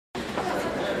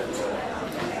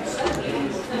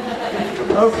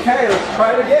Okay, let's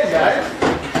try it again, guys.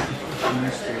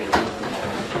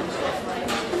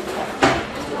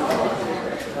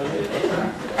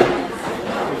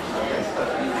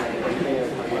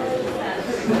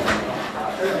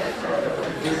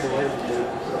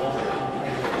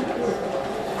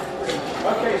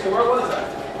 Okay, so where was I?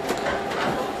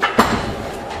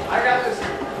 I got this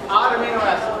odd amino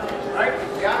acid, right?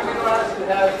 The odd amino acid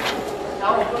has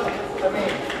alpha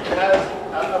amine, it has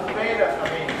a beta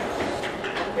amine,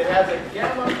 it has a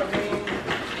gamma amine,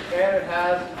 and it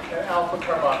has an alpha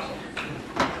carboxyl.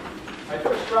 I do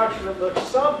a structure that looks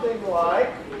something like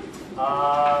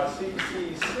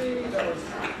CCC, that was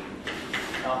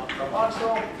alpha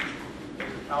carboxyl,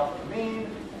 alpha amine,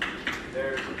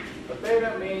 there's a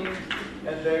beta amine,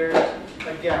 and there's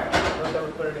a gamma. Notice that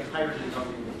we're putting hydrogens on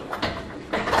the unit.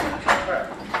 All right.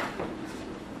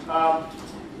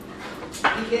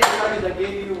 pKa values I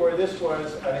gave you where this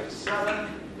was, I think, 7,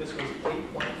 this was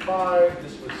 8.5,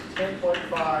 this was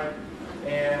 10.5,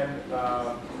 and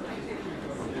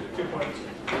 2.2.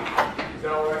 Is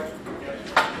that all right?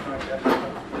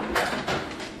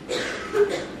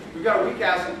 Yeah. We've got a weak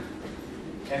acid,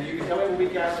 and you can tell me what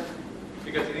weak acid,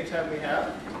 because anytime we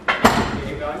have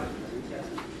pKa values,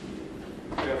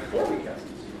 we have 4 weak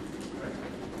acids. Right?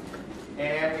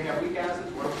 And we have weak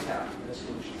acids, what do we have in this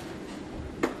solution?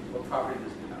 What property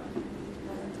does it have?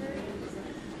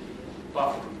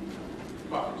 Buffer.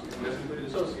 Buffers. It doesn't include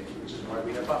dissociation, which is why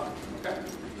we have buffer. Okay?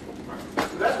 Right.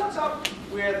 So that's what's up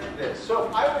with this. So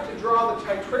if I were to draw the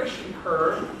titration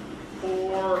curve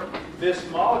for this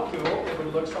molecule, it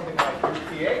would look something like here's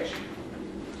pH.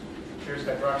 Here's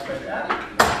hydroxide atom.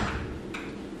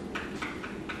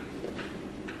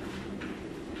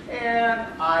 And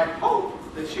I hope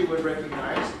that you would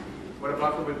recognize what a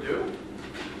buffer would do.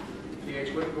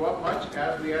 pH wouldn't go up much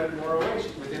as we added more OH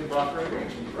within buffering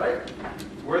regions, right?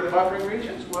 Where are the buffering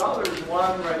regions? Well, there's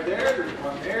one right there, there's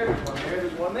one there, there's one there,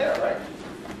 there's one there, right?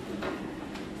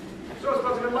 So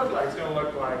what's it going to look like? It's going to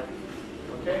look like,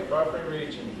 okay, buffering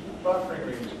region, buffering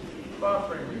region,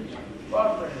 buffering region,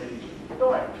 buffering region,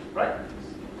 going, right?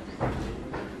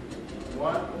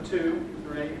 1, 2,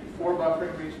 3, 4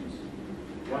 buffering regions.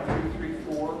 1, 2,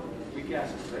 3, 4 weak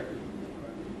acids, right?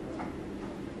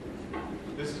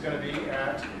 This is going to be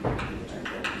at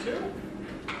 2.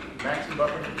 Maximum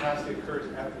buffering capacity occurs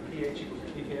at the pH equals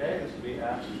pKa. This will be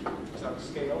at some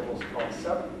scale, we'll call it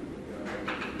 7.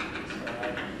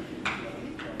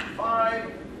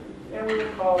 5. And we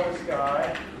will call this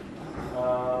guy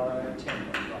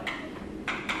 10.5.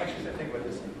 Actually, as I think about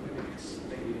this,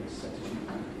 maybe it's 6.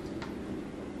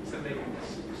 Instead of making this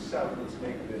 7, let's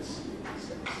make this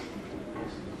 6.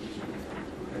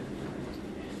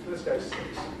 So this guy's 6.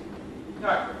 All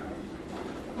right.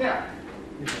 Now,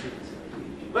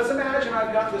 let's imagine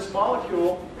I've got this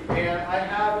molecule and I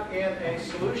have in a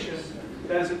solution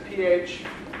that is at pH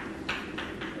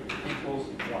equals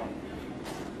 1.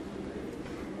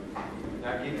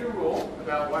 Now, I give you a rule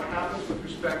about what happens with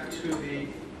respect to the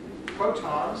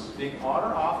protons being on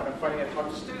or off, and I'm finding I talk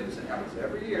to students, it happens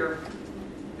every year.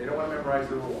 They don't want to memorize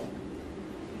the rule.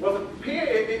 Well, if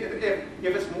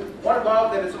it's one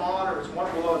above, then it's on, or it's one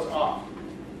below, it's off.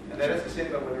 And that is to say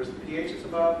that whether it's the pH is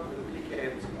above or the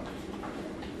pKa is above.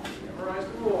 Memorize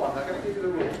the rule. I'm not going to give you the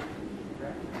rule.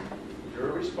 Okay?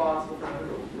 You're responsible for the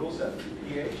rule. The rule says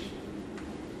pH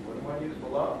more than 1 unit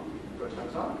below,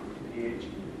 protons on. pH is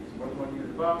more than 1 unit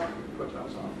above,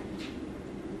 protons on.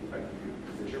 Right?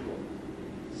 There's your rule.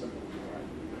 Simple. All right.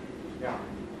 Now,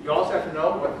 you also have to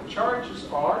know what the charges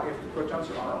are if the protons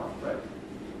are on or off, right?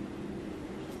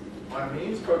 On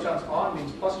means protons on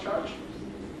means plus charge.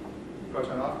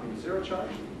 Proton off means 0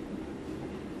 charge.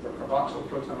 For carboxyl,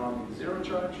 proton on means 0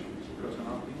 charge. Proton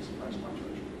off means minus 1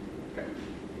 charge. Okay.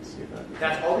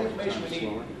 That's all the information we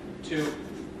need to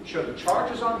show the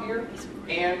charges on here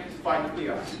and find the pI.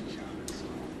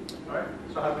 All right.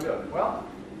 So how do we do it? Well,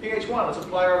 pH 1. Let's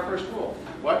apply our first rule.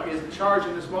 What is the charge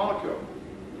in this molecule?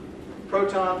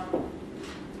 Proton on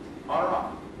or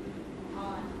off?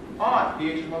 On.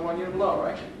 pH is 1 unit below,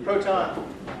 right? Proton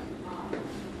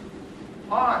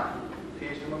on.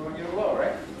 pH is 1 unit below,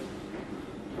 right?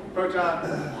 Proton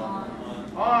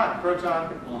on.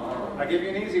 Proton on. I'll give you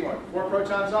an easy one. 4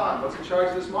 protons on. What's the charge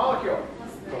of this molecule?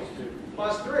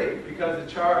 Plus 3. Because the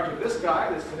charge of this guy,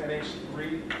 this is an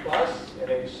NH3 plus,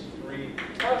 NH3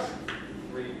 plus,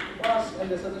 3 plus, and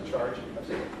this has a charge of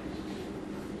 0.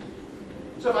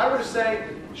 So if I were to say,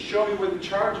 show me where the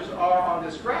charges are on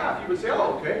this graph, you would say,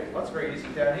 oh, okay, well, that's very easy.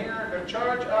 Down here, a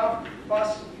charge of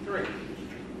plus 3.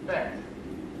 Bang.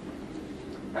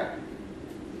 Right?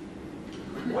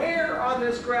 Where on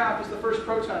this graph is the first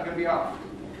proton going to be off?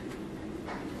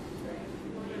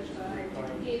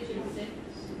 pH is 6.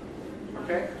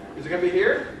 Okay. Is it going to be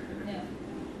here? No.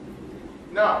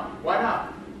 No. Why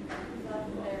not?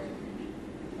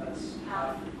 That's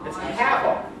It's half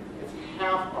off. It's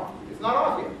half off. It's not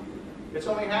off yet. It's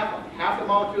only half off. Half the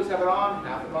molecules have it on,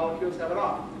 half the molecules have it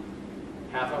off.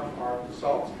 Half of them are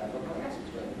salts, half of them are acids.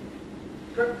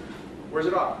 Right? Good. Where's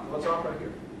it off? Well, it's off right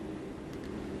here.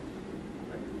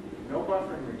 Right. No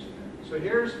buffering region there. So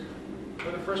here's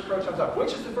where the first proton's off.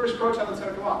 Which is the first proton that's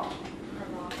going to come off?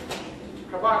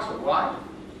 Carboxyl. Why?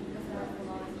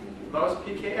 Lowest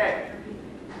pKa.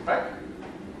 Right?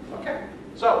 Okay.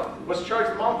 So, what's the charge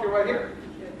of the molecule right here?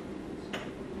 Okay,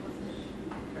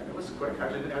 that was quick.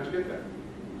 How'd you get there?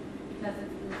 Because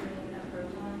it's losing the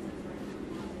protons, it's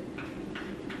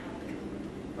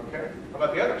Okay. How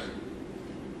about the others?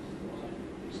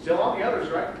 Still on the others,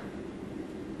 right?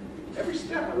 Every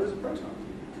step I lose a proton.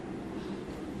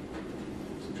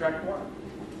 Subtract 1.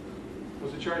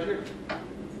 What's the charge here?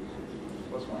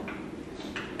 Plus 1.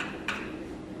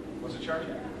 What's the charge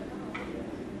here?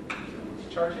 What's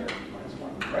the charge here? Minus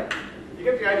 1. Right? You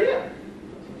get the idea.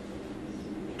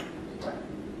 Right?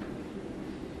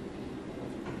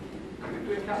 You can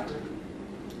do a calculator.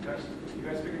 You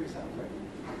guys figured this out, right?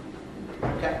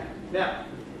 Okay. Now,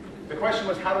 the question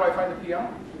was, how do I find the PI?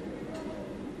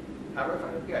 How do I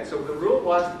find the PI? So the rule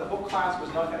was that the whole class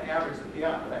was not going to average the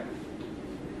PI, right?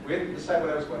 We didn't decide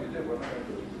what I was going to do. What am I going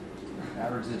to do?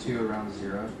 Average the two around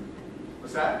 0.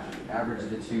 What's that? Average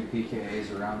the two pKa's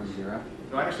around 0.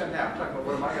 No, I understand that. I'm talking about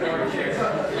what am I going to do?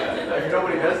 Like,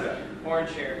 nobody does that.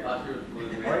 orange hair.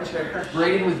 Orange hair.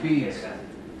 Braiding with beads.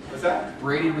 What's that?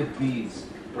 Braiding with beads.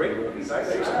 Braiding with beads. I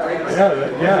used to braid with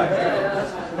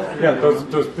Yeah,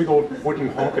 those big old wooden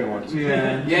honking ones.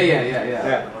 Yeah.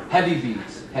 Heavy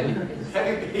beads. Heavy beads.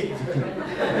 heavy beads.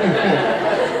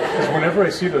 Because whenever I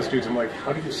see those dudes, I'm like,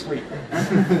 how do you sleep?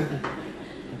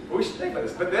 Well, we should think about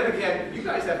this. But then again, you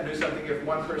guys have to do something if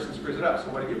one person screws it up.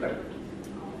 So what have you got to do?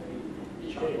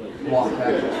 Walk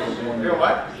back. You know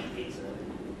what?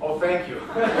 Oh, thank you.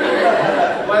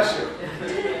 Bless you.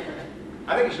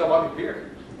 I think you should have longer beard.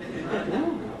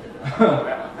 For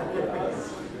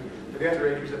the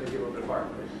underagers, I think you get a little bit hard.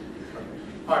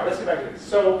 All right, let's get back to this.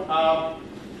 So,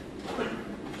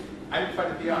 I need to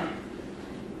find the PI.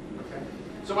 Okay.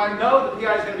 So I know the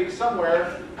PI is going to be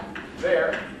somewhere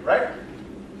there, right?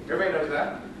 Everybody knows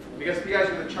that. Because PI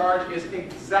with the charge is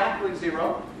exactly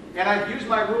 0. And I've used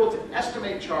my rule to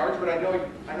estimate charge, but I know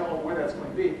where that's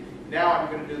going to be. Now I'm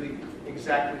going to do the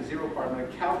exactly 0 part. I'm going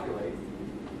to calculate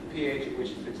the pH at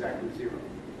which is exactly 0.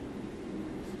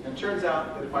 And it turns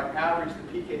out that if I average the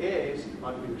pKa's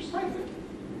on either side of it,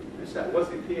 what's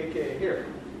the pKa here?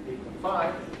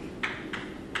 8.5.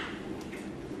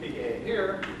 pKa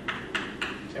here,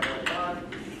 10.5.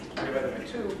 Divided by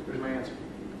 2, there's my answer.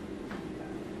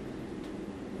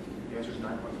 The answer is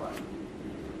 9.5.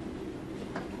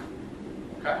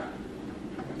 Okay?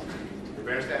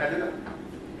 Everybody understand how to do that?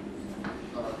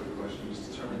 Good question. Just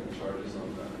determining the charges on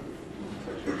that.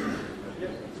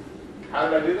 Yes. How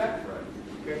did I do that? Right.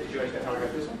 Okay, did you understand how I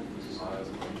got this one? Size.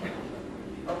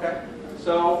 Okay.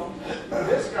 So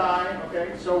this guy, okay,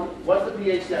 so what's the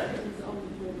pH then?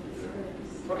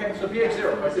 Okay, so pH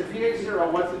 0. If I said pH 0,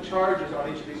 what's the charges on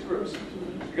each of these groups?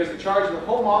 Because the charge of the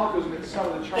whole molecule is going to be the sum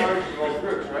of the charges of all the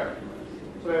groups, right?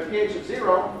 So at a pH of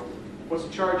 0, what's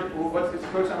the charge? What's its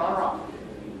proton on or off?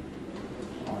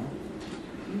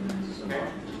 Okay.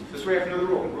 This way I have to know the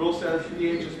rule. The rule says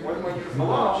pH is more than 1 unit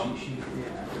below.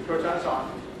 The proton is on.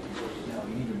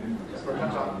 The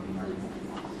proton's on.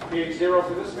 pH 0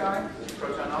 for this guy,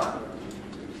 proton on.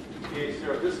 pH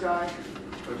 0 for this guy,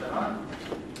 proton on.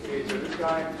 pH 0 for this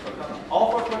guy, proton on.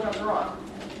 All 4 protons are on.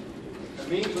 The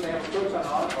means when they have a proton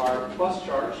on are plus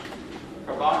charge.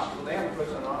 Carboxyls when they have a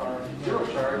proton on are 0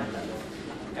 charge.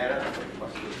 Add up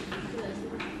plus 3.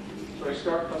 So I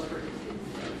start plus 3.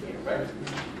 Right?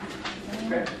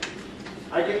 Okay.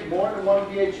 I get more than 1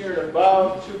 pH unit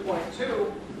above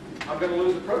 2.2, I'm going to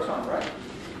lose the proton, right?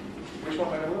 Which one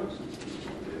am I going to lose?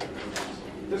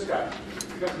 This guy. It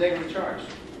becomes negatively charged.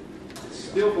 It's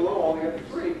still below all the other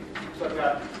 3. So I've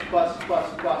got plus, plus,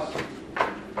 plus,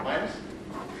 minus,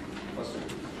 plus 2.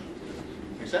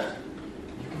 Make sense?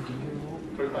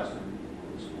 Put it less.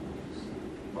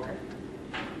 Okay.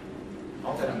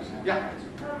 All that easy. Yeah?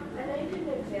 I know you did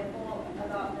an example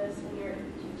about this when you were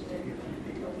teaching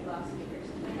last year.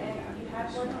 And you had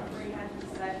one where you had to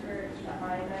decipher the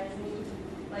ionizing,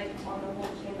 like on the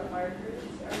whole chain of R groups.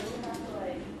 Or do you have to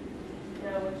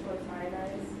know which one's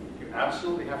ionized? You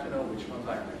absolutely have to know which one's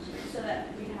ionized. So that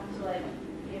we have to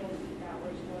be able to figure out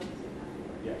which ones you have to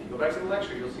work. Yeah, if you go back to the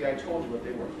lecture, you'll see I told you what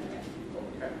they were.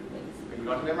 Okay? But You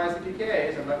don't have to memorize the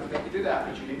pKa's. I'm not going to make you do that,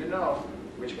 but you need to know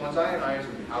which ones ionize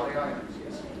and how they ionize.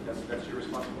 Yes, that's your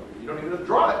responsibility. You don't need to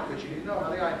draw it, but you need to know how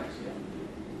they ionize.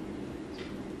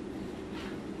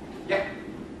 Yeah.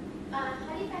 How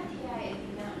do you find PI if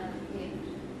you don't know the pH?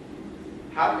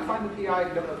 How do you find the PI if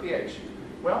you don't know the pH?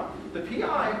 Well, the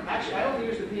PI, actually, I only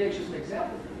use the pH as an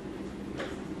example.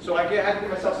 So I had to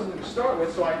give myself something to start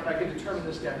with, so I can determine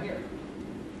this down here.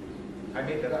 I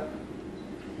made that up.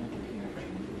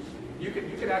 You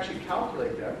can actually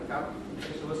calculate that without.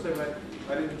 So let's say that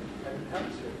I didn't have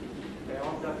this here. Okay,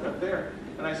 I got that up there,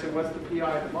 and I said, what's the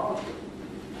PI of the molecule?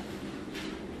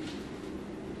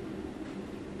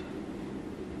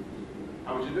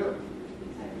 How would you do it?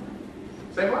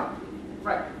 Same one.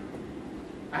 Right.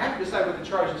 I have to decide what the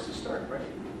charge is to start, right?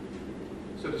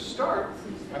 So to start,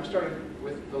 I'm starting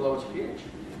with the lowest pH.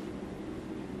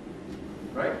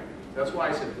 Right? That's why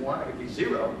I said 1, it could be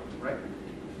 0, right?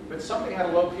 But something had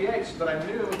a low pH so that I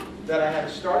knew that I had a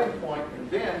starting point,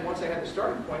 and then once I had the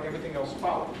starting point, everything else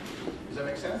followed. Does that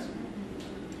make sense?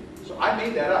 So I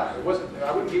made that up. It wasn't,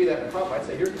 I wouldn't give you that in a problem. I'd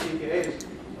say, here's the pKa's,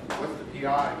 what's the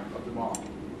PI of the molecule?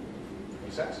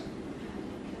 Make sense?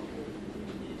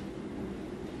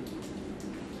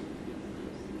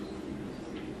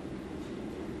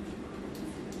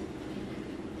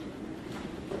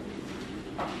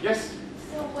 Yes?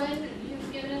 So when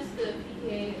you've given us the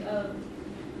pKa of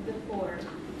the 4,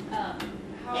 how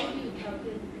do you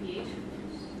calculate the pH?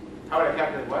 How would I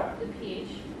calculate what? The pH.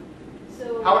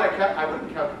 So How would I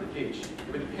wouldn't calculate the pH.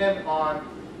 It would depend on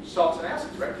salts and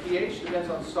acids, right? pH depends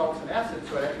on salts and acids,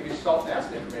 so I'd have to use salt and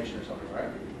acid information or something, right?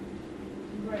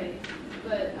 right,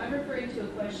 but I'm referring to a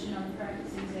question on the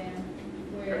practice exam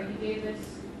where Okay. you gave us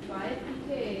 5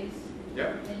 pKa's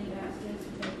Yep. and you asked us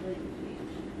to calculate the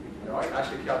pH. No, I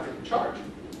actually calculate the charge,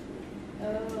 Oh,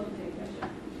 okay, gotcha.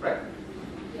 right?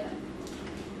 Yeah.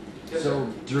 Yes, So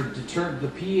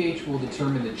the pH will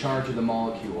determine the charge of the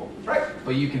molecule, sir. Right.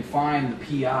 but you can find the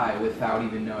PI without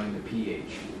even knowing the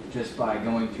pH, just by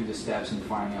going through the steps and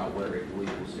finding out where it will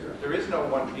equal 0. There is no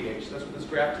one pH. That's what this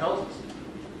graph tells us.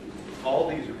 All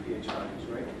these are pH values,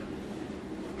 right?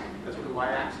 That's what the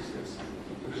y-axis is. So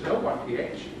there's no one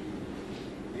pH.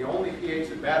 The only pH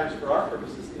that matters for our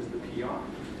purposes is the PI.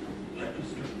 Right?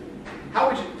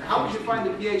 How would you find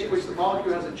the pH at which the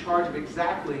molecule has a charge of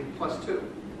exactly +2?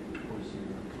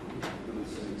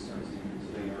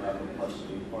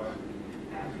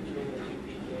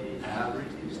 Average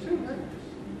is 2, right?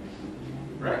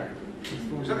 Right.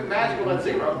 There's nothing magical about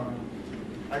 0.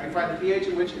 I can find the pH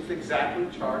at which it's exactly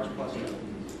charged +2. Does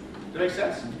that make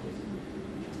sense?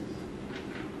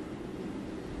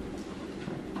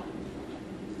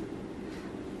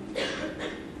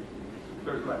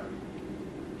 Third class.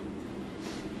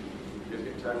 You guys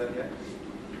get tired of that yet?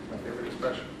 My favorite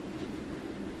expression.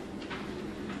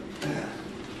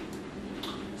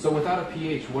 So without a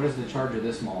pH, what is the charge of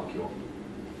this molecule?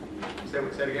 Say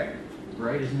it again.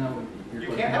 Right? Isn't that what you're You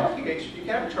question can't have a about? pH. You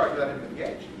can't have a charge without having a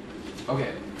pH.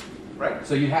 Okay. Right?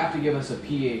 So you'd have to give us a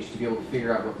pH to be able to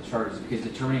figure out what the charge is, because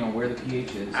determining on where the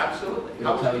pH is, Absolutely.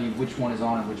 it'll tell you which one is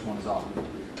on and which one is off.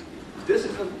 This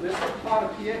is a plot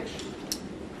of pH.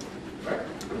 Right?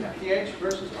 Yeah. pH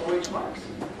versus OH minus.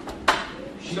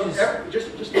 She So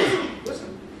just- just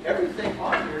listen. Everything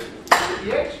on here is a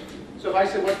pH. So if I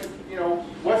said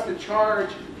what's the charge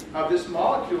of this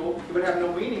molecule, it would have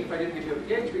no meaning if I didn't give you a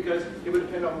pH, because it would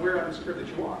depend on where on this curve that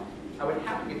you are. I would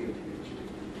have to give you a pH.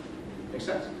 Make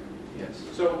sense? Yes.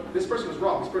 So this person was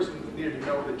wrong. This person needed to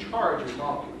know the charge of the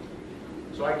molecule.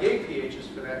 So I gave pHs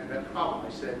for that problem. I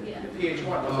said Yeah. the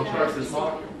pH1, what's the Okay. charge of this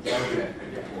molecule? Okay.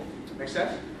 Yeah. Make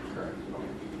sense? Correct. Okay.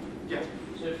 Yeah.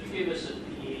 So if you gave us a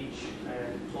pH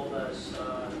and told us,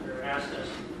 or asked us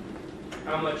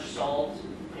how much salt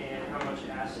and how much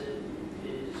acid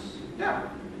is Yeah.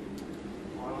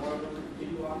 on one of them, could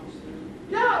you walk us through?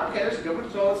 Yeah, okay, that's a good one.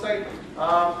 So let's say,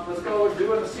 let's go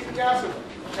do an acetic acid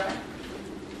one, okay?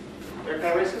 There, can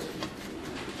I erase this?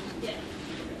 Yeah.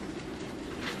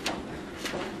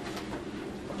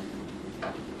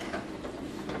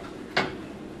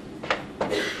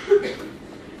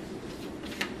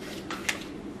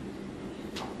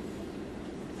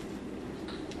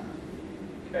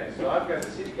 Okay, so I've got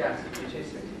acetic acid,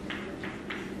 HA6.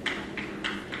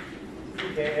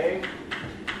 pKa,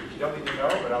 which you don't need to know,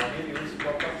 but I'll give you at least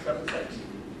 4.76.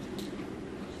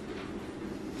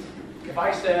 If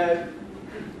I said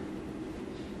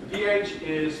the pH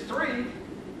is 3,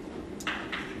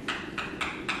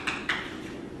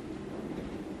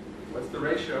 what's the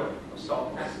ratio of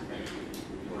salt and acid?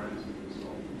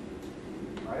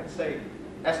 I didn't say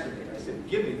estimate, I said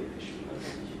give me the ratio.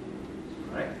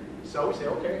 Right? So we say,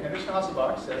 okay,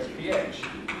 Henderson-Hasselbalch says pH.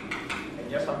 And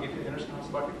yes, I'll give you the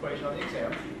Henderson-Hasselbalch equation on the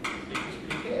exam. Equals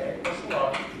pKa plus the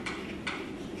log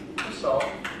of salt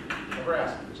over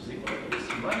acid, which is equal to AC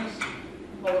minus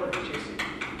all over HAC.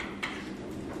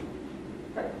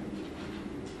 Okay.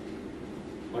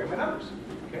 Look at my numbers.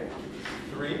 Okay.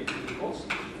 3 equals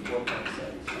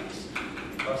 4.76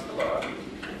 plus the log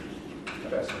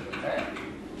of S over A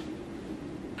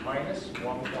minus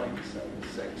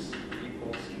 1.76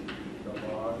 equals the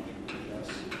log of S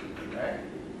over A.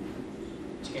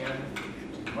 10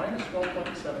 minus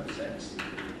 1.76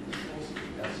 equals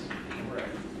S over A.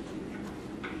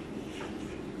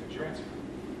 That's your answer.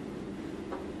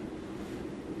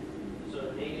 So a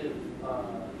negative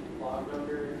log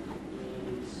number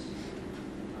means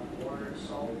more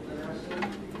salt than acid?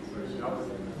 Or is it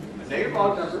opposite? A negative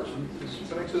log number,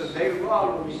 something to the negative log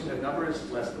will mean the number is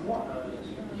less than 1.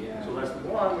 Yeah. So less than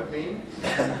 1 would mean The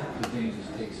thing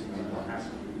just takes away more the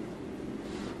acid.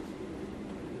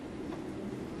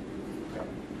 Okay.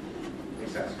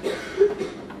 Makes sense? I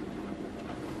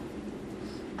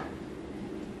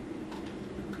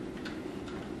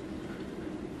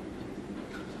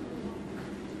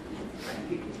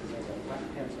hate this because I got black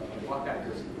pants on. I walk out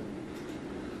just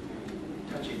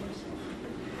touching myself.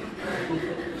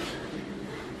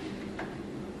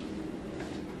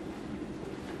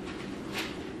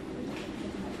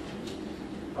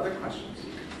 Other questions?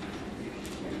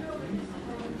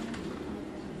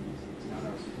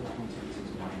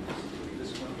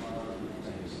 This one,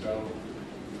 so,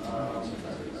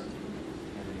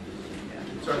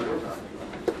 it's already worked on.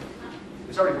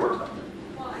 It's already worked on.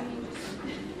 Well, I mean,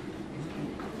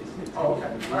 Oh, okay,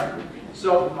 all right.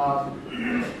 So,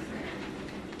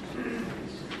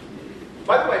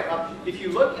 by the way, if you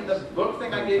look in the book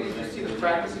thing I gave you, you see the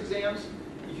practice exams.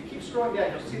 If you keep scrolling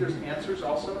down, you'll see there's answers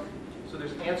also. So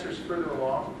there's answers further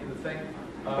along in the thing.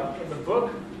 In the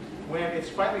book, when it's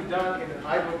finally done in an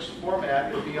iBooks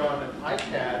format, it'll be on an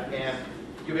iPad, and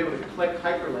you'll be able to click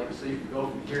hyperlinks so you can go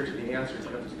from here to the answers.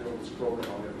 You don't have to go scroll and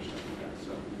all the other stuff like that.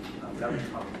 So that would be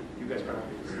fun. You guys probably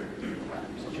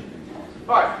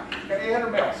all right, got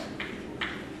 800 mils.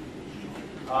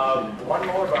 1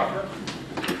 molar buffer.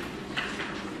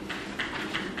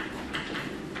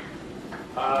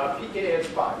 pKa is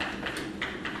 5.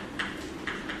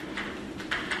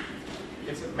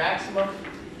 It's a maximum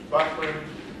buffering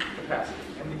capacity,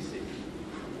 MDC.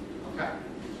 Okay.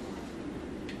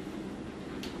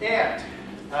 And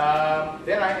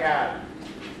then I add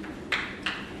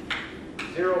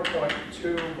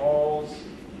 0.2 moles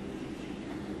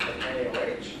of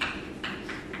NaOH.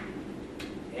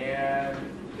 And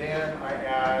then I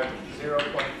add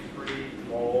 0.3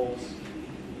 moles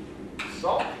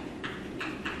salt.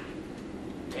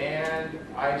 And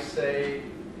I say,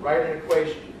 write an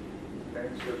equation. Okay,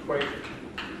 so equation.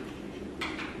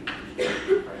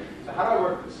 Right. So how do I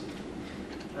work this?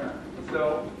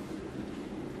 So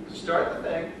to start the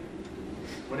thing,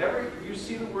 whenever you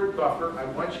see the word buffer, I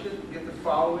want you to get the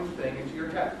following thing into your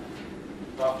head.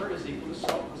 Buffer is equal to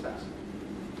salt plus acid.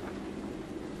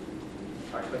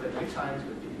 I've talked about that many times,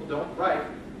 but people don't write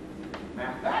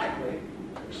mathematically.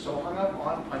 They're so hung up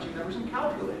on punching numbers in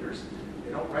calculators,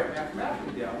 they don't write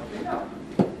mathematically down what they know.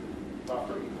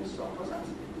 Buffer equals salt plus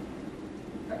acid.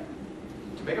 Okay.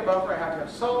 To make a buffer, I have to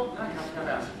have salt and I have to have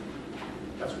acid.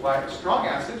 That's why a strong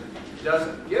acid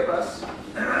doesn't give us a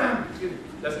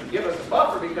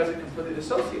buffer because it completely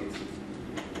dissociates.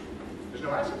 There's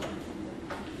no acid.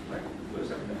 Right?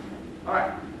 Lose everything. All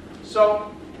right.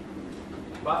 So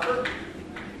buffer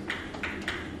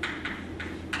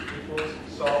equals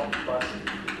salt plus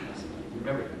acid.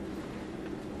 Remember that.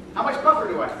 How much buffer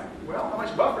do I have? Well, how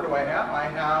much buffer do I have? I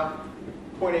have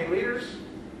 0.8 liters,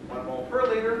 1 mole per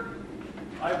liter.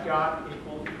 I've got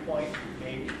equal to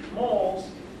 0.8 moles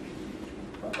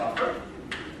of buffer,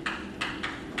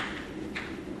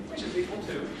 which is equal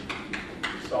to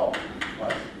salt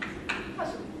plus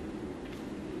acid.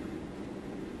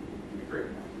 Agree?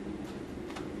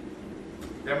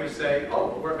 Then we say, oh,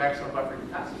 well, we're at maximum buffering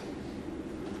capacity.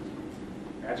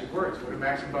 Magic words. What do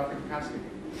maximum buffering capacity mean?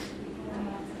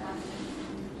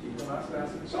 Equal mass of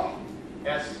acid and salt.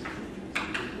 S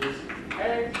equals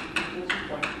A equals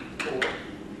 0.4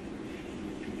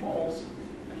 moles.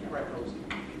 I can't write those.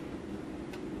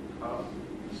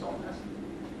 Salt and acid.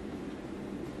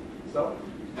 So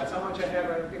that's how much I have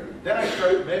right up here. Then I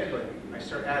start manipulating. I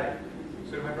start adding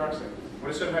sodium hydroxide. What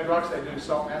does sodium hydroxide do to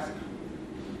salt and acid?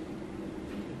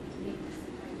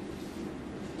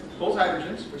 Pulls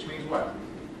hydrogens, which means what?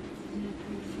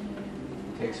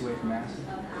 Takes away from acid.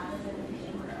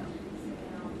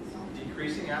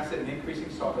 Decreasing acid and increasing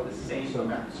salt are the same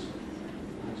amounts.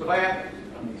 So if I add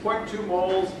 0.2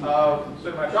 moles of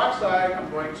sodium hydroxide, I'm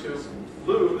going to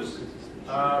lose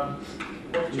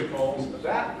 0.2 moles of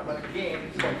that. I'm going to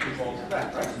gain 0.2 moles of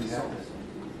that, right?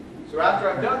 So after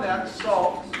I've done that,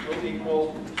 salt will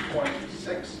equal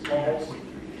 0.6 moles,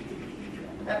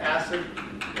 and acid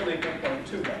will equal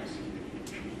 0.2 moles.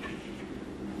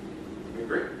 We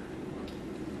agree?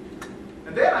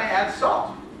 And then I add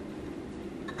salt.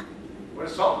 What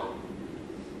does salt do?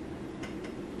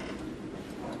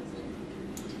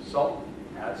 Salt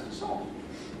adds to salt.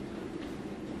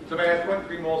 So if I add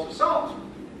 0.3 moles of salt,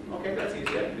 okay, that's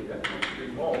easy. I can do that.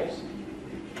 0.3 moles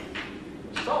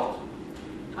of salt.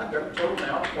 I've got a total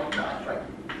now of 0.9, right?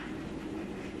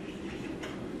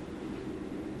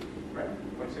 Right?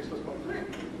 0.6 plus 0.3.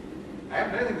 I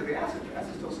haven't done anything to the acid. The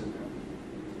acid still sitting there.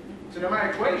 So now my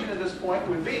equation at this point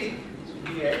would be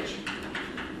pH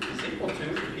is equal to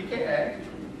pKa,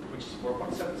 which is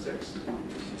 4.76.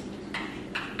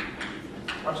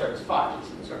 I'm sorry, it's 5.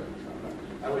 Sorry.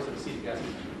 I always have acetic acid.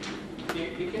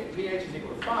 pH is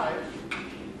equal to 5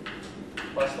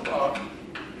 plus the log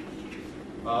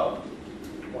of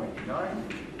 0.9.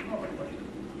 Oh, wait.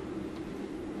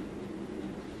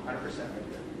 100%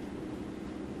 right there.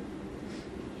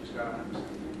 Just got 100%.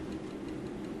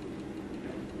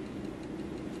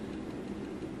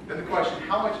 Then the question,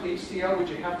 how much HCl would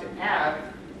you have to add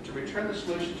to return the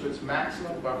solution to its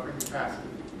maximum buffering capacity?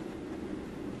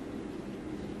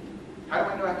 How do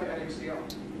I know I have to add HCl?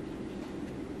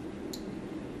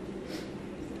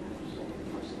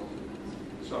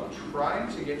 So I'm trying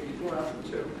to get equal amounts of the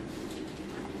two.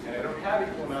 And I don't have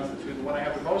equal amounts of the two. The one I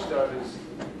have the most of is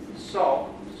salt.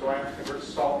 So I have to convert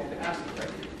salt into acid.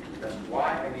 Right? That's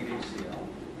why I need HCl.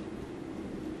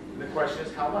 And the question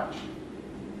is, how much?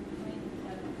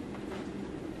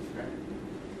 Okay.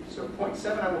 So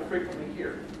 0.7 I will frequently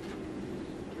hear.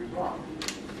 You're wrong.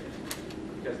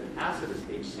 Because the acid is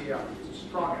HCl. It's a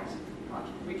strong acid, not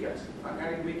weak acid. I'm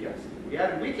adding weak acid. If we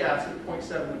added weak acid,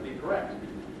 0.7 would be correct.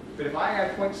 But if I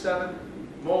add 0.7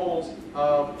 moles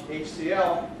of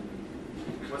HCl,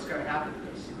 what's going to happen to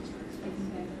this?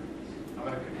 I'm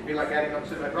going to be like adding up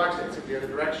sodium hydroxide, except the other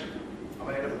direction. I'm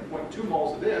going to end up with 0.2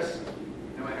 moles of this, and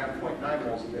I'm going to have 0.9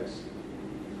 moles of this.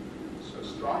 So a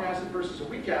strong acid versus a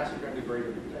weak acid are going to do very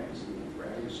different things. We're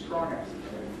adding a strong acid,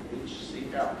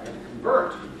 HCl. I have to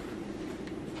convert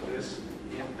this,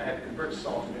 I had to convert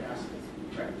salt into acid.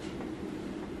 Right?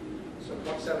 So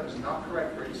 0.7 is not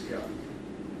correct for HCl.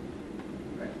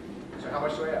 Right? So how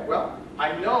much do I add? Well,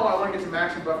 I know I want to get to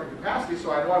maximum buffering capacity,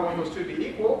 so I know I want those two to be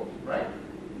equal, right?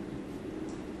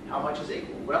 How much is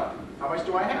equal? Well, how much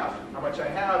do I have? How much I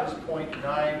have is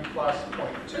 0.9 plus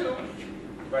 0.2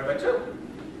 divided by 2.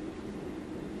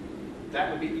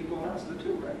 That would be equal amounts to the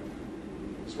 2, right?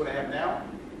 That's what I have now.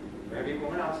 If I have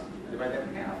equal amounts, I divide that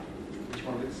in half. Each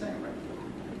one will be the same, right?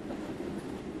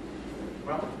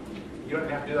 Well, you don't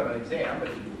have to do that on an exam, but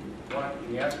if you want,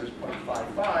 the answer is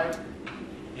 0.55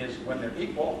 is when they're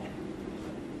equal.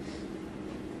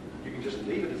 You can just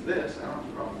leave it as this. I don't have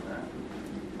a problem with that.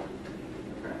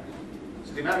 Okay.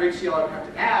 So the amount of HCl I would have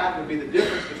to add would be the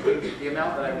difference between the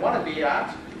amount that I want to be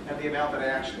at and the amount that I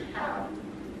actually have.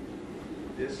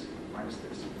 This minus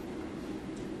this.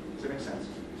 Does that make sense?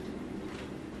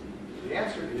 The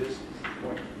answer is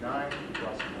 0.9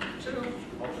 plus 0.2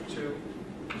 over 2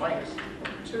 minus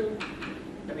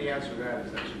 0.2, and the answer to that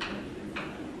is actually 0.35.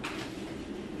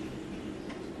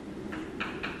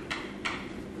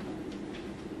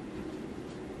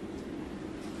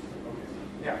 Okay.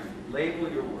 Now, label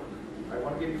your work. I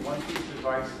want to give you one piece of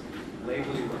advice.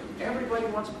 Label your work. Everybody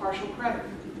wants partial credit.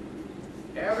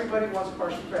 Everybody wants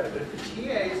partial credit. But if the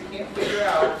TAs can't figure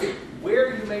out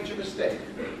where you made your mistake,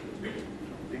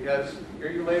 because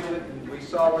here you labeled it and we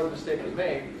saw where the mistake was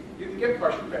made, you can get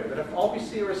partial credit. But if all we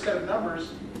see are a set of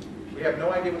numbers, we have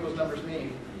no idea what those numbers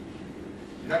mean,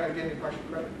 you're not going to get any partial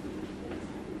credit.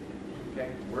 Okay?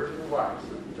 Words are wise.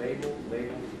 So label,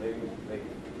 label, label, label.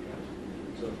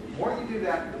 So the more you do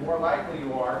that, the more likely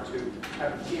you are to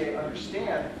have the TA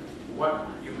understand what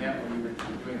you meant when you were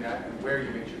doing that and where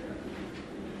you made your error.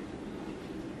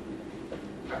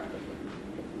 Okay?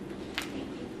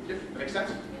 Yep, that makes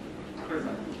sense? Good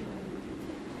enough.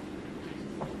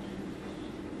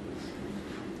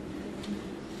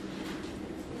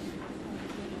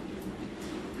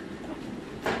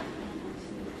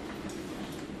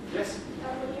 Yes?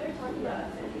 When you were talking about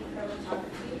affinity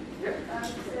chromatography, Yep. you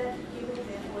said you gave an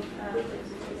example of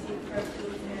mixing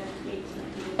proteins and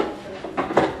ATP.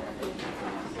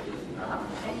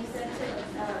 And you said to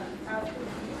how to you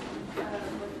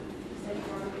said you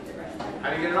want to get the rest. How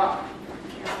do you get it off?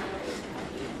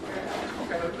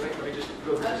 Okay,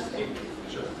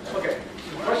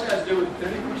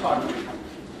 chromatography,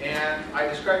 and I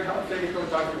described how effective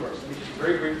chromatography works. Let me just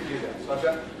very briefly do that.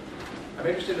 So I'm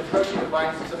interested in a protein that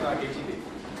binds to something like ATP.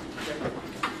 Okay?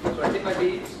 So I take my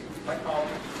beads, my column,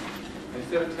 and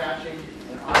instead of attaching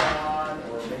an ion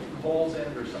or making holes in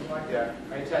it or something like that,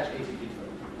 I attach ATP to it.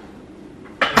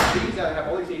 And these have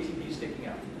all these ATPs sticking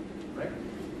out. Right?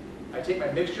 I take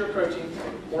my mixture of proteins,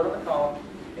 I pour it on the column,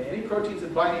 and any proteins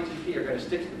that bind ATP are going to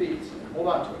stick to the beads and hold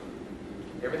on to it.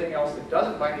 Everything else that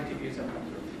doesn't bind ATP is going to come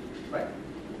through. Right?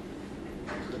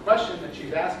 So the question that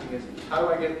she's asking is, how do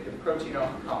I get the protein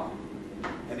off the column?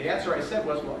 And the answer I said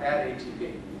was, we'll add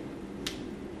ATP.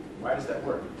 Why does that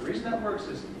work? The reason that works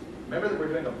is, remember that we're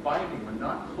doing a binding, we're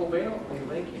not covalently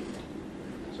linking.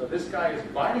 So this guy is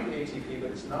binding the ATP,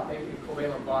 but it's not making a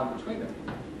covalent bond between them,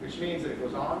 which means that it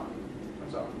goes on,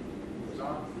 comes off, goes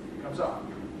on, comes off.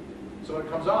 So when it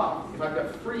comes off, if I've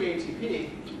got free ATP,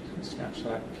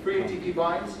 free ATP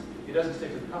binds, it doesn't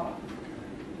stick to the column.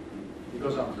 It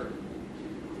goes on through.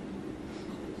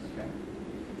 Okay?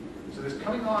 So this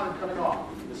coming on and coming off,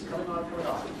 this coming on and coming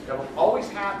off, that will always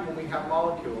happen when we have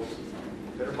molecules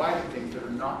that are binding things that are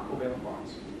not covalent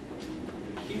bonds.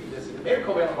 Keep this. If it made a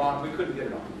covalent bond, we couldn't get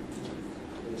it on.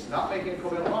 But it's not making a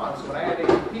covalent bond, so when I add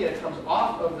ATP and it comes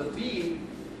off of the bead,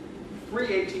 free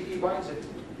ATP binds it,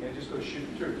 and it just goes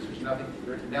shooting through. So there's nothing,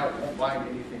 now it won't bind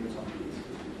anything that's on the beads.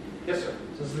 Yes, sir?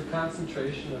 Does the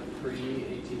concentration of free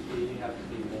ATP have to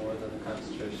be more than the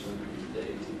concentration of the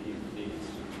ATP beads?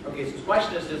 Okay, so the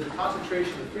question is, does the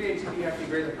concentration of free ATP have to be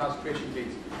greater than the concentration of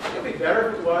beads? It would be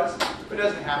better if it was, but it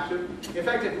doesn't have to. In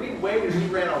fact, if we waited and we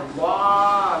ran a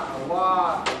lot of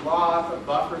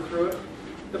buffer through it,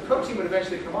 the protein would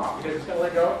eventually come off because it's going to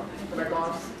let go, come back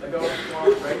on, let go,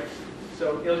 come on, right?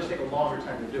 So it'll just take a longer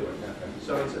time to do it.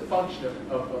 So it's a function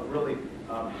of really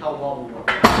how long we want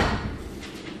to do it.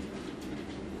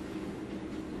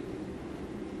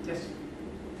 Yes? So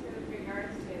with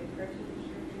regards to protein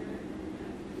structure,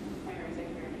 primary,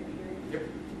 secondary, tertiary. Yep.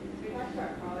 So we talked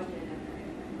about collagen and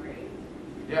membrane.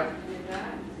 Yeah. And is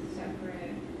that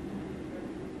separate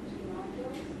two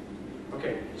molecules?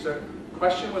 Okay, so the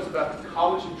question was about the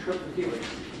collagen triple helix.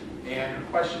 And the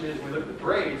question is, when we look at the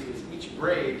braids, is each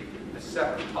braid a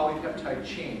separate polypeptide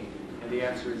chain? And the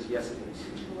answer is yes, it is.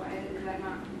 Why is that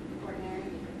not ordinary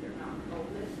because they're not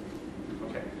folded?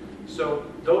 Okay, so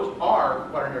those are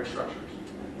quaternary structures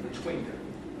between them.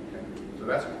 Okay, so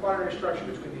that's a quaternary structure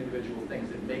between the individual things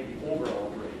that make the overall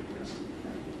braid. Yes.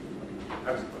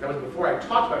 That was before I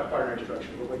talked about quaternary structure,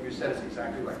 but what you said is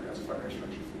exactly right. That's quaternary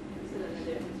structure. So then the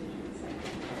difference between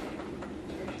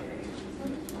secondary and tertiary.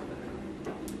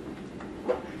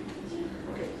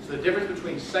 Okay, so the difference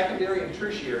between secondary and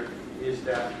tertiary is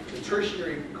that the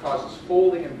tertiary causes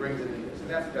folding and brings it into this, and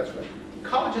that's right.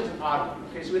 Collagen's an odd one.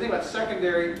 Okay, so we think about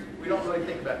secondary, we don't really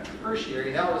think about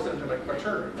tertiary. Now all of a sudden we're like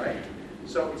quaternary, right?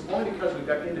 So it's only because we've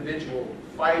got individual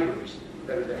fibers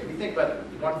that are there. We think about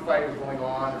one fiber going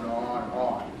on and on and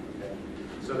on. Okay,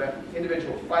 so that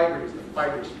individual fiber is the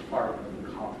fibrous part of the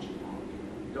collagen molecule.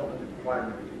 You don't let the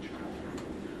quaternary feature out.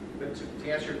 But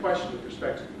to answer your question with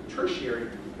respect to tertiary,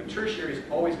 the tertiary is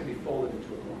always going to be folded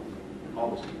into a globular.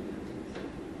 Always.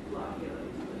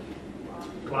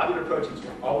 Globular proteins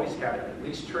will always have at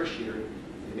least tertiary.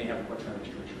 They may have a quaternary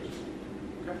structure as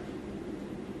well. Okay?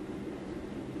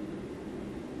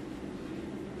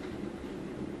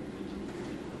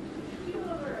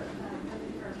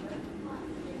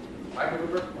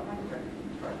 Life-Rivers plots. Okay.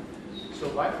 All right. So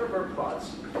Life-Rivers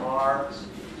plots are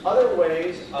other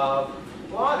ways of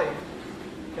plotting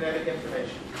kinetic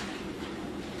information.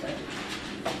 Okay?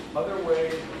 Other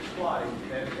ways of plotting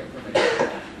kinetic information.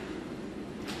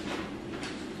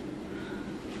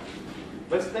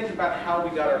 Let's think about how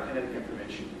we got our kinetic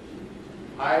information.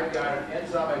 I've got an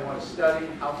enzyme I want to study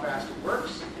how fast it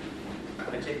works.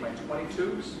 I take my 20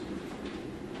 tubes,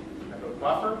 I put a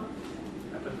buffer,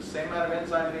 I put the same amount of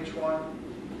enzyme in each one,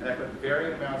 and I put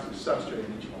varying amounts of substrate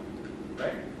in each one.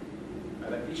 Right? I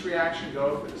let each reaction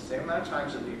go for the same amount of time,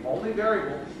 so the only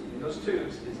variable in those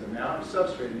tubes is the amount of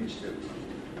substrate in each tube.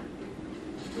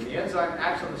 When the enzyme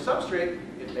acts on the substrate,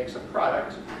 it makes a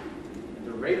product. And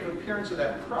the rate of appearance of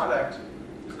that product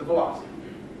is the velocity.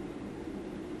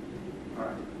 All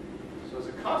right. So as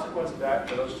a consequence of that,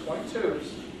 for those 20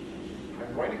 tubes,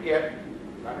 I'm going to get,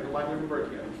 I'm not going to line them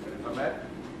yet, but if I'm at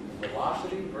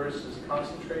velocity versus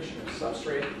concentration of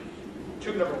substrate,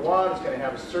 tube number 1 is going to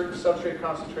have a certain substrate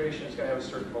concentration, it's going to have a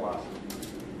certain velocity.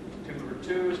 Tube number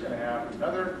 2 is going to have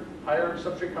another higher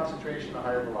substrate concentration, a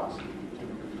higher velocity. Tube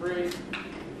number 3,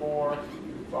 4,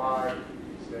 5,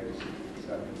 6,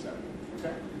 7, 7.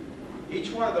 Okay? Each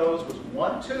one of those was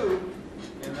one tube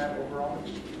in that overall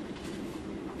mixture.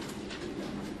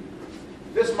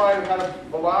 this might have had a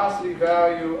velocity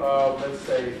value of, let's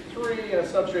say, 3 and a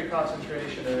substrate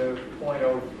concentration of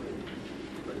 0.03,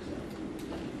 for example.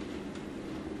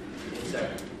 In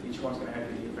second. Each one's going to have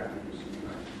unique values.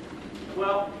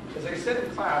 Well, as I said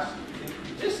in class, the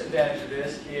disadvantage of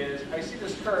this is I see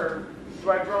this curve.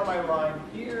 Do I draw my line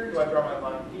here? Do I draw my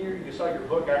line here? You saw your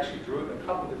book actually drew it in a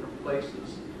couple different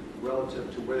places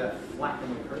relative to where that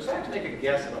flattening occurs. So I have to make a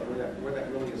guess about where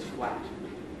that really is flat.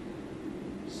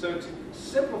 So to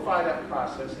simplify that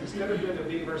process, instead of doing a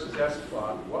V versus S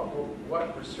plot,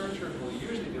 what researchers will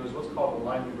usually do is what's called the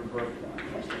line-Newberg plot.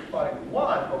 Once they're plotting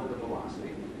 1 over the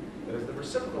velocity, that is the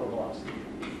reciprocal velocity,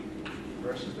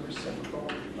 versus the reciprocal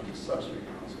of the substrate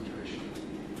concentration.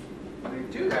 When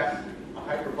they do that, a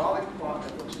hyperbolic plot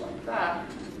that looks like that,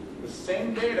 the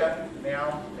same data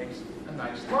now makes a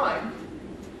nice line.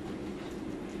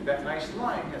 That nice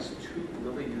line has 2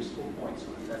 really useful points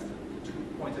on it. That's the 2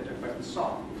 points identified in the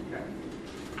song. Okay?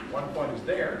 One point is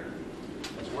there.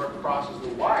 That's where it crosses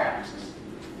the y-axis.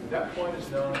 And that point is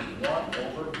known as 1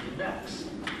 over Vmax.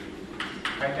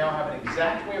 I now have an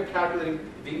exact way of calculating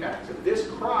Vmax. If this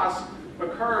cross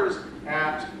occurs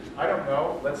at, I don't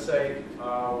know, let's say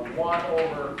 1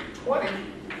 over 20,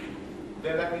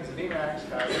 then that means the Vmax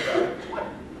has a value of 20.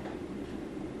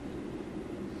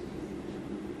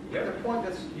 The other point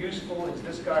that's useful is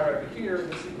this guy right here.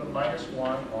 This is the minus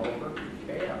 1 over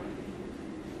Km.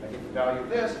 I get the value of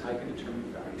this, I can determine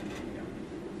the value of Km.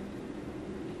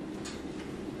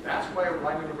 That's why a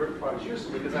line-Newberg plot is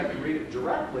useful, because I can read it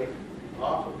directly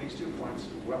off of these 2 points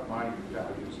what my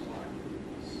values are.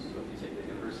 So if you take the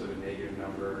inverse of a negative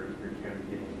number, you're kind of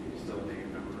getting still a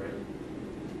negative number, right?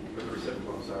 But the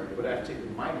reciprocal, I'm sorry. But I have to take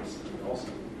the minus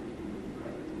also.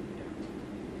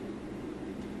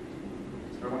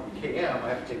 If I want Km, I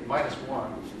have to take minus 1.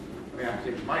 I mean, I have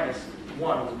to take minus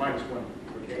 1 over minus 1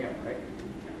 for Km, right?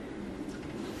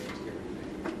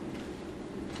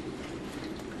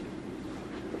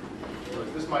 So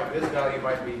this value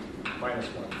might be minus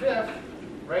 1/5,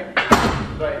 right? The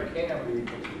value of Km would be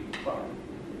equal to 5.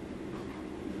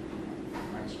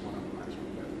 Minus 1 over minus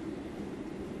 1/5.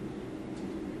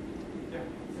 Yeah.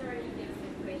 Sorry, you give us the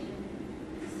equation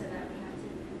so that we have to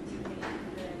make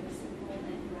the reciprocal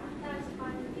and graph that to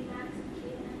find the Vmax and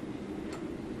Km.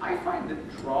 I find that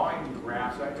drawing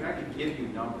graphs, I mean, I can give you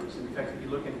numbers. In fact, if you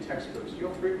look in textbooks,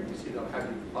 you'll frequently see they'll have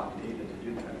you plot data to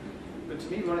do that. But to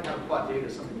me, learning how to plot data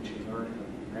is something that you learn in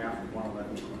a math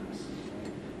 111 class.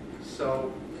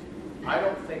 So I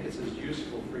don't think it's as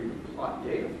useful for you to plot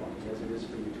data plotting as it is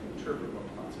for you to interpret what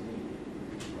plots mean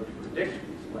or to predict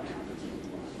what happens in the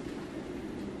plot.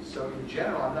 So in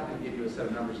general, I'm not going to give you a set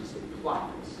of numbers and say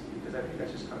plot this, because I think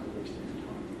that's just kind of a waste of your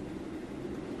time.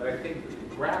 But I think that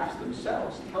the graphs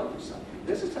themselves tell you something.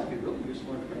 This is telling me really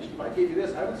useful information. If I gave you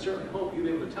this, I would certainly hope you'd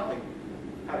be able to tell me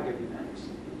how to get Vmax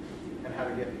and how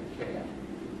to get Km.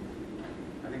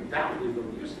 I think that would be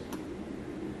really useful.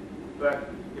 But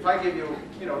if I gave you,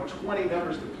 20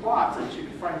 numbers to plot so that you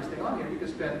could find this thing on here, you could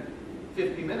spend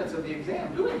 50 minutes of the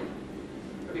exam doing it.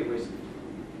 That'd be a waste of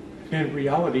time. In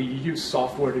reality, you use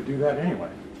software to do that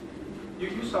anyway. You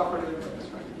use software to do it, that's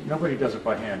right. Nobody does it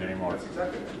by hand anymore. That's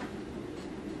exactly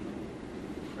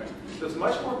right. So it's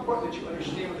much more important that you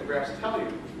understand what the graphs tell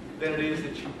you than it is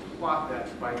that you plot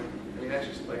that by, that's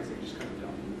just like they just kind of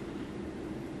dumb.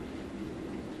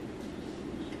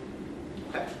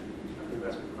 Okay. I think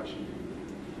that's a good question.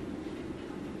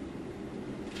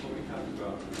 When we talked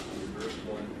about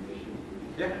reversible information,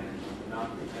 Yeah. and on the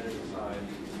non-competitive side,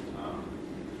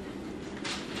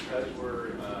 because we're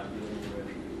dealing with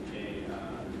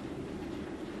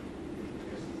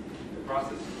the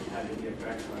process hasn't had any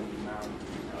effect on the amount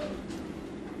of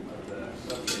the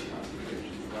substrate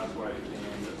concentration. So that's why the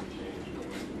KM doesn't change. But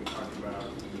when we talk about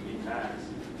the Vmax,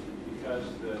 because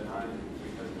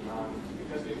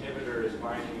the inhibitor is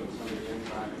binding with some of the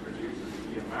enzyme, it reduces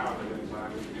the amount of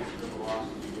enzyme, it reduces the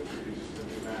velocity, which reduces the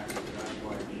Vmax. And that's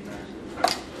why Vmax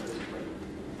is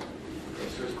Okay,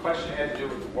 so his question had to do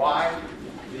with why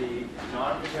the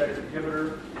non-competitive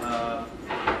inhibitor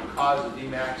caused the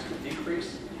Vmax to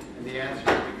decrease. And the answer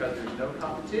is because there's no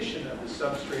competition of the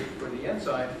substrate for the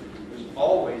enzyme. There's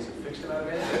always a fixed amount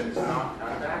of enzyme that's not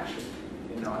out of action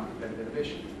in non-competitive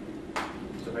inhibition.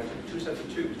 So if I took 2 sets of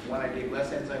tubes, one I gave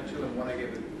less enzyme to and one I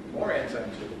gave more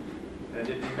enzyme to, and I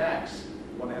did Vmax,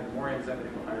 one I had more enzyme and a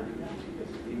higher Vmax,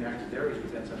 because Vmax varies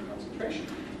with enzyme concentration,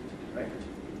 right?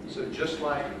 So just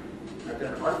like I've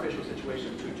done an artificial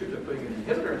situation of 2 tubes, I'm putting an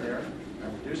inhibitor in there,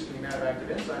 I'm reducing the amount of active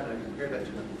enzyme, and I compare that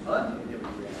to an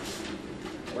uninhibited reaction.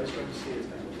 What it's going to see is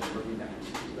that it's over Vmax.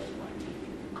 So that's why.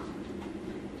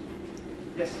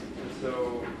 Yes? And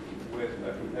so with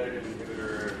a competitive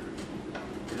inhibitor,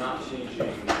 not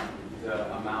changing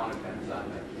the amount of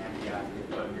enzyme that can be active,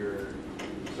 but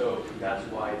so that's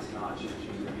why it's not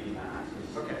changing the Vmax.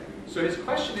 Okay, so his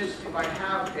question is, if I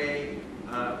have a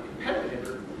competitive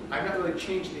inhibitor, I'm not really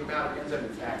changing the amount of enzyme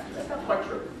that's active. That's not quite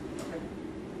true. Okay?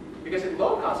 Because at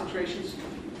low concentrations,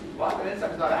 a lot of the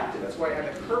enzyme is not active. That's why I have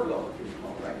a curve lower, if you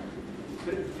recall, right?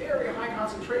 But at very high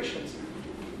concentrations,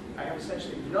 I have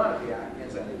essentially none of the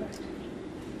enzyme active.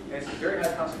 And it's at very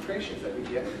high concentrations that we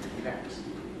get Vmax.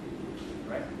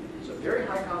 Right? So very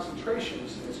high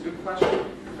concentrations, and it's a good question,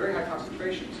 very high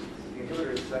concentrations, the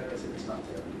inhibitor is that as if it's not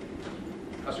there.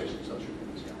 Concentration is not true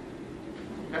in this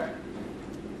guy. Okay?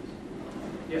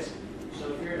 Yes?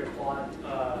 So if you're to plot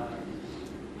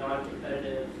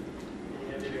non-competitive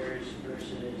inhibitors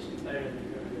versus competitive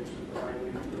inhibitors, what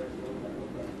would that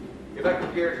look like? If I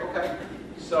compare, okay.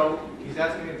 So he's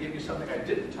asking me to give you something I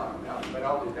didn't talk about, but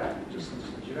I'll do that just since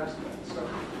you asked about it. So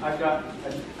I've got,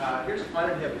 here's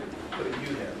uninhibited, put a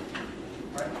U there.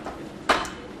 Right?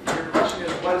 Your question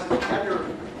is, what does the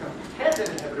competitive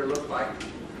inhibitor look like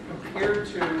compared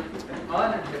to an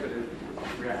uninhibited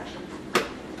reaction?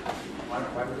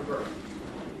 Why would it work?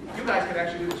 You guys can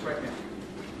actually do this right now.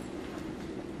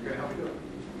 You're going to help me do it.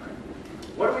 Right?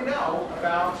 What do we know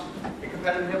about a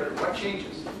competitive inhibitor? What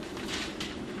changes?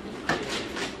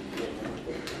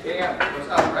 KM goes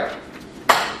up, right?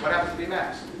 What happens to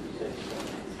Vmax?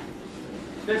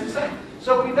 It's the same.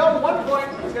 So we know one point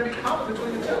is going to be common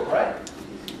between the two, right?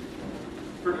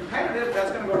 For competitive,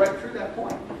 that's going to go right through that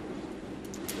point.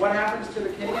 What happens to the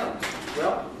Km?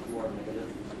 Well, More negative.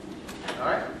 all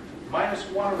right, minus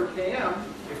 1 over Km.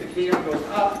 If the Km goes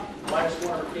up, minus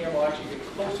 1 over Km will actually get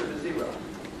closer to 0.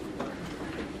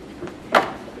 Now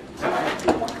I have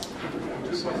 2 points. 2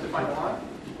 points to find the line.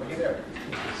 Looky there.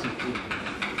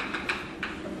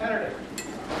 Competitive.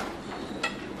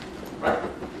 Right?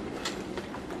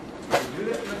 You do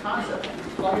that in the concept.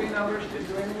 Plug any numbers, didn't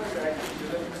do anything like that. You do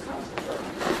that in the concept. Right?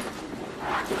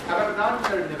 How about a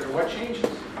non-competitive inhibitor? What changes?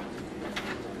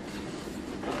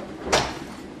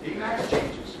 Vmax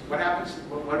changes. What happens?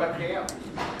 What about Km?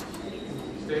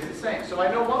 Stays the same. So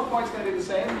I know one point's going to be the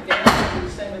same. Km is going to be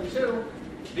the same in 2.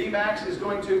 Vmax is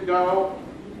going to go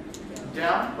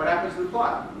down. What happens to the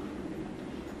plot?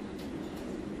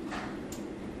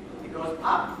 It goes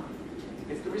up.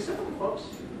 It's the reciprocal, folks.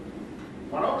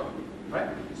 1 over. Right?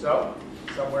 So,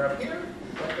 somewhere up here,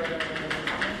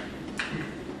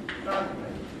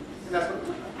 non-competitive. And that's what it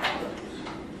looks like.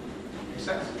 Makes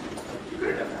sense? You could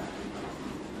have done that.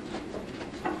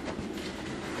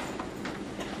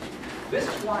 This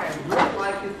is why I really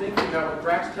like you thinking about what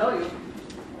graphs tell you,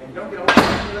 and you don't get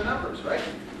overwhelmed with the numbers, right?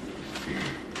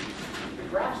 The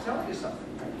graphs tell you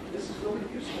something, right? This is really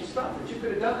useful stuff. That you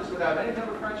could have done this without any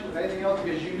number crunching, with anything else,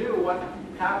 because you knew what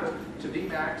happened to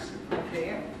Vmax and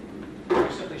Km. You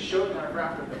simply showed it on a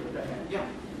graph with that hand. Yeah?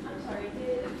 I'm sorry,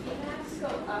 did Vmax go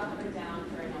up or down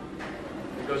for a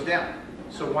non-competitive? It goes down.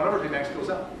 So 1 over Vmax goes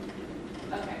up.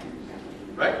 Okay.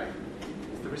 Right?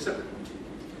 It's the reciprocal.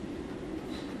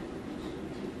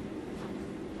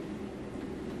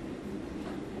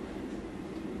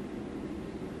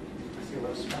 I see a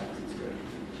lot of smiles. That's good.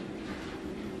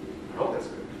 I hope that's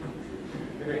good.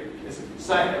 Great. It's a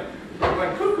sign of we're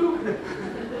going cuckoo.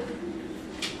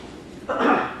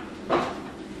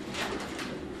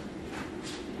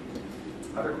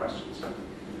 Other questions?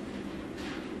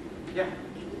 Yeah. Can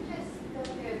you just go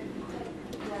through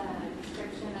the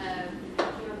description of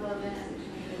hemoglobin as it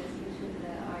changes between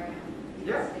the R and T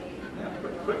Yeah. state?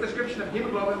 Yeah. Quick description of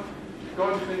hemoglobin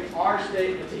going between R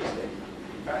state and T state.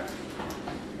 Okay?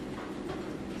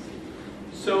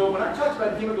 So when I talked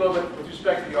about hemoglobin with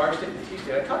respect to the R state and the T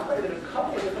state, I talked about it in a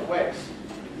couple of different ways.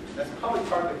 That's probably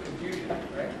part of the confusion,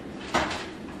 right?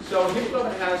 So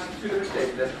hemoglobin has 2 different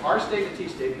states. There's an R state and a T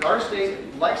state. The R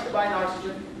state likes to bind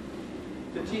oxygen.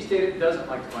 The T state it doesn't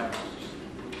like to bind oxygen.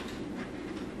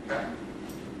 Okay?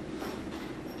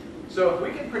 So if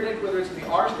we can predict whether it's in the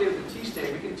R state or the T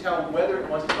state, we can tell whether it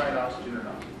wants to bind oxygen or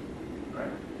not.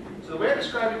 Right? So the way I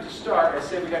described it to start, I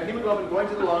said we got hemoglobin going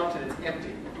to the lungs and it's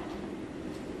empty.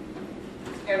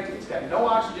 It's empty. It's got no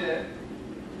oxygen in it.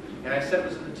 And I said it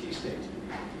was in the T state.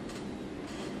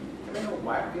 Anybody know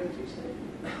why it would be in the T state?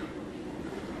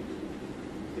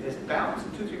 It is balanced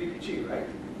in 2,3-DPG, right?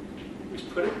 We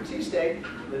just put it in T state,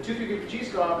 the 2,3-DPG is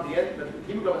gone, but the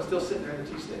hemoglobin is still sitting there in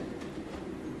the T state.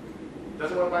 It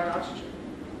doesn't want to bind oxygen.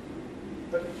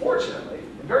 But fortunately,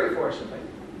 and very fortunately,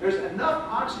 there's enough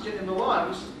oxygen in the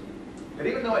lungs that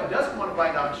even though it doesn't want to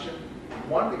bind oxygen,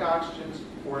 one of the oxygens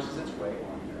forces its way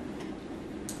on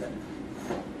there. Okay?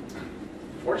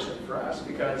 Fortunate for us,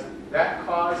 because that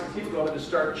caused hemoglobin to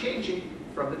start changing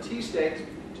from the T state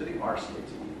to to the R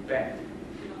state. Bang.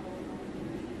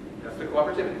 That's the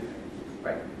cooperativity thing,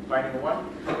 right? Binding of one,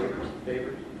 favors,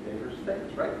 favors, favors,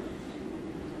 favors, right?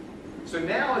 So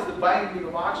now as the binding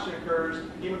of oxygen occurs,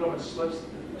 hemoglobin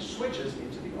switches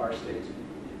into the R state.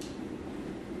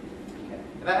 Okay.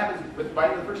 And that happens with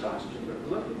binding the first oxygen.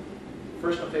 Look, the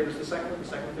first one favors the second one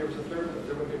favors the third one, the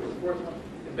third one favors the fourth one,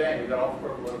 and bang, we've got all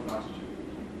four molecules of oxygen.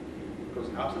 It goes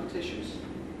out to the tissues.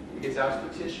 It gets out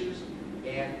to the tissues,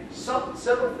 and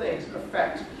several things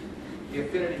affect the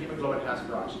affinity hemoglobin has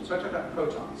for oxygen. So I talked about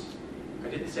protons. I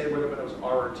didn't say whether it was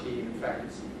R or T. In fact,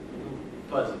 it's a little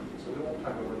fuzzy, so we won't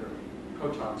talk about whether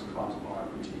protons cause R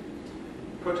or T.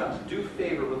 Protons do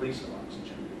favor release of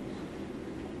oxygen.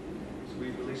 So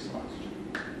we release some oxygen.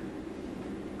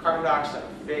 Carbon dioxide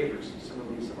favors some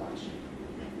release of oxygen.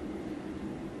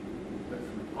 But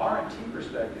from an R and T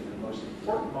perspective, the most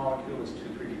important molecule is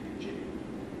 2,3-DPG.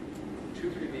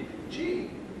 2,3-DPG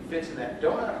fits in that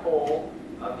donut hole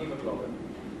of hemoglobin.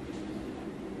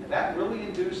 And that really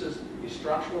induces a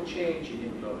structural change in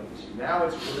hemoglobin. So now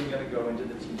it's really going to go into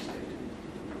the T state.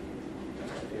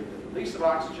 The release of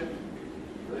oxygen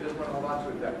really doesn't want to hold on to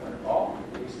it at that point at all.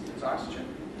 It releases its oxygen.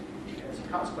 And as a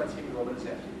consequence, hemoglobin is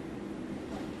empty.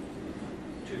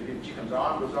 2,3-DPG comes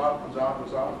on, goes off, comes on,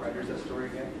 goes off. Right, here's that story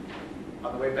again.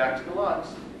 On the way back to the lungs,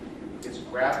 it's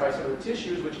grabbed by some of the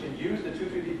tissues which can use the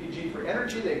 2,3-DPG for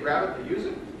energy. They grab it, they use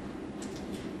it.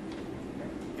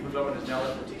 Hemoglobin is now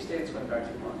left in the T state, it's going back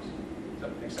to the lungs. Does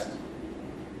that make sense?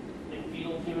 In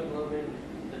fetal hemoglobin,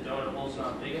 the donut hole's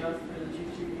not big enough for the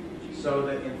 2,3-DPG? So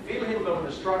that in fetal hemoglobin,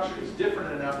 the structure is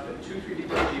different enough that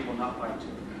 2,3-DPG will not bind to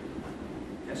it.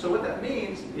 And so what that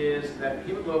means is that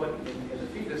hemoglobin in the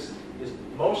fetus is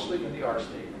mostly in the R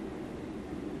state.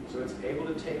 So it's able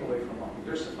to take away from lung.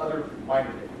 There's other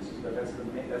minor differences, but that's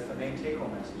the main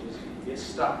take-home message is it's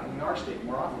stuck in the R state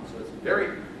more often. So it's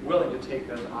very willing to take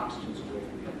those oxygens away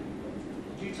from the other.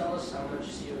 Could you tell us how much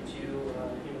CO2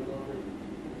 hemoglobin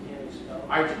can expel?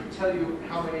 I didn't tell you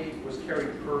how many was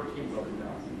carried per hemoglobin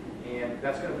now. And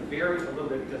that's going to vary a little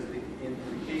bit because in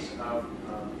the case of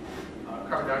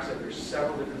carbon dioxide, there's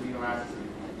several different amino acids in it.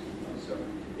 So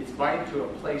it's binding to a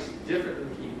place different than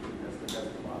the heme. That's the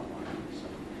bottom line. So,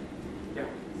 yeah.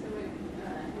 So would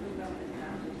hemoglobin is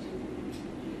bound to 2,3-DPG,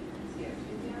 CO2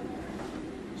 down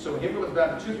there? So when hemoglobin is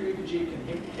bound to 2,3-DPG,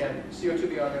 can CO2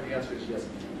 be on there? The answer is yes.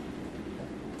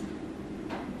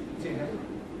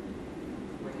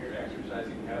 When you're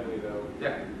exercising heavily, though,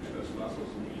 Yeah. and those muscles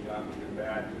being up and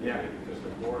bad, Yeah. does the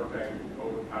core effect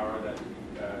overpower that?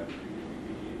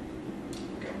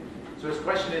 Okay. So his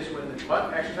question is, when the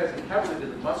exercising heavily, do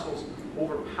the muscles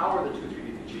overpower the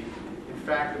 2,3-DPG? In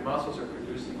fact, the muscles are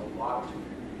producing a lot of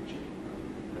 2,3-DPG.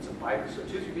 That's a byproduct. So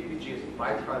 2,3-DPG is a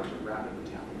byproduct of rapid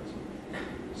metabolism.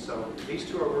 So these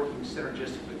two are working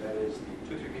synergistically. That is,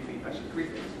 2,3-DPG, actually three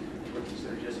things, working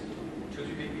synergistically.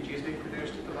 2,3-DPG is being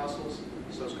produced at the muscles,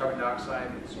 so is carbon dioxide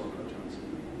and so are protons.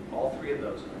 All three of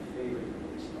those are favoring the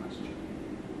release of oxygen.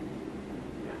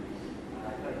 Yeah.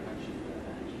 I thought you mentioned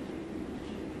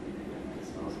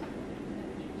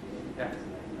Yeah.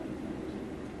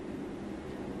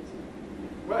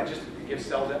 Well, it gives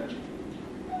cells energy.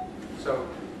 So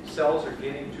cells are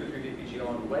gaining 2,3-DPG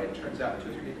along the way. It turns out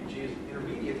 2,3-DPG is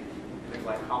intermediate in the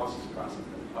glycolysis process,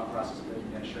 the process of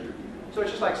making that sugar. So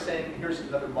it's just like saying, here's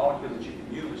another molecule that you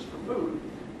can use for food,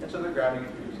 and so they're grabbing it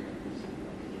and using it.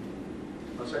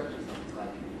 Oh, sorry?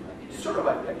 Sort of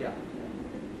like that, yeah.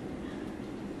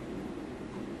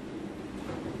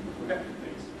 Okay,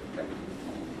 thanks. Okay.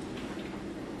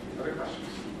 Other questions?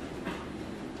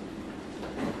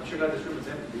 I'm sure glad this room is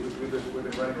empty. We've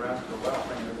been running around for a while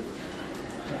playing everywhere.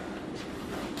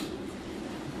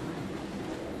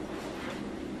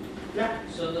 Yeah.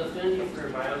 So the affinity for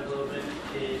myoglobin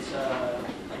is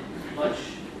much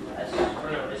less, or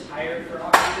no, is higher for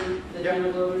oxygen than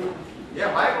hemoglobin?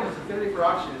 Yeah, myoglobin's affinity for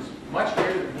oxygen is much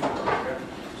greater than hemoglobin. Yeah.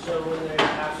 So when there's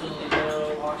absolutely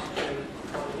no oxygen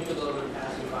from hemoglobin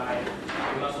passing by,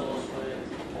 the muscles would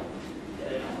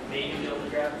maybe be able to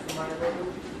grab it from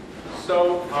myoglobin? So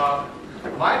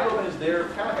myoglobin is there,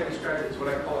 kind of like I described it, as what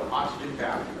I call an oxygen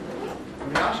bath.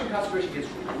 When the oxygen concentration gets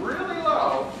really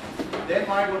low, then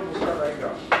myoglobin will start letting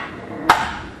go.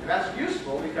 And that's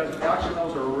useful because when the oxygen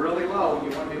levels are really low, you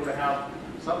want to be able to have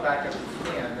some backup if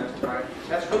you can.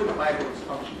 That's really what myoglobin's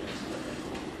function is.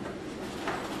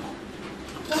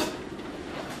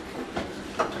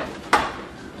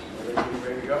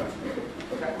 Ready to go?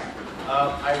 Okay.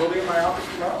 I will be in my office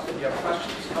tomorrow, so if you have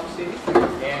questions, come see me.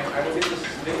 And I will get this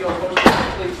video posted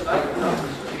quickly tonight.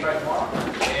 So see you guys tomorrow.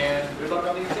 And good luck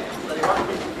on the exam. Ready, Mark?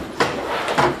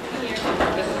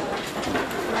 Yes.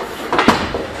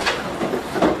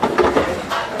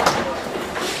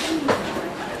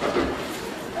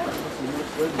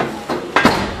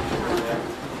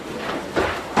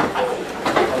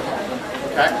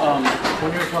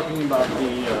 When you were talking about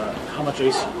the how much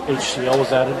HCl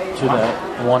was added to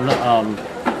that one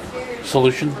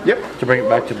solution, Yep. to bring it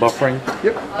back to buffering,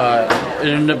 Yep. it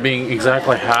ended up being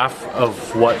exactly half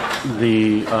of what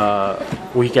the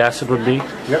weak acid would be.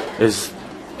 Yep.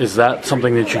 Is that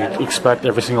something that you expect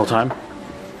every single time?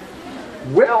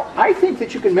 Well, I think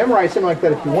that you can memorize something like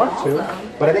that if you want to,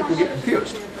 but I think you get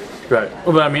confused. Right.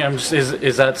 Well, but I mean, I'm just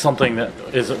is that something that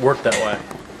is it work that way?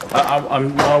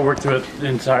 I'll work through it the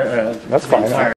entire. That's fine. the entire